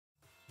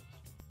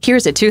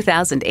Here's a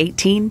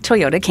 2018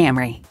 Toyota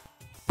Camry.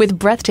 With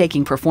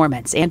breathtaking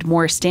performance and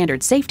more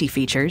standard safety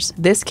features,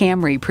 this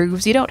Camry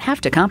proves you don't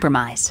have to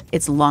compromise.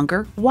 It's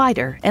longer,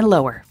 wider, and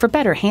lower for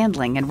better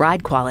handling and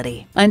ride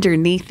quality.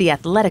 Underneath the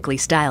athletically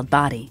styled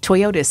body,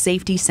 Toyota's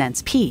Safety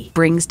Sense P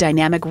brings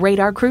dynamic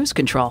radar cruise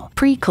control,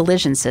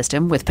 pre-collision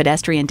system with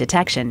pedestrian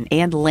detection,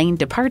 and lane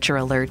departure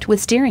alert with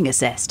steering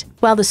assist.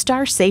 While the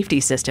Star Safety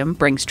System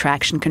brings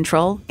traction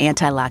control,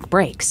 anti-lock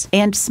brakes,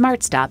 and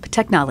Smart Stop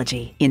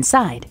technology.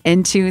 Inside,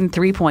 Entune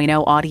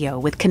 3.0 audio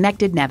with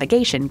connected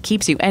navigation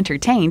keeps you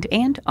entertained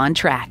and on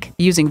track,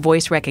 using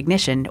voice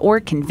recognition or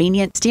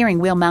convenient steering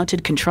wheel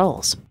mounted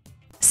controls.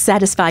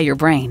 Satisfy your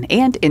brain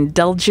and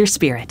indulge your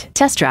spirit.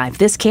 Test drive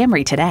this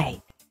Camry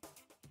today.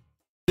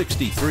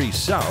 63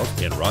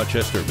 South in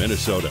Rochester,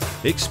 Minnesota.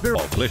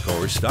 Experience, click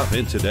or stop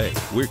in today.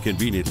 We're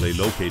conveniently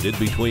located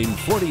between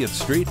 40th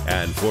Street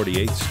and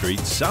 48th Street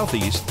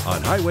Southeast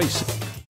on Highway 6.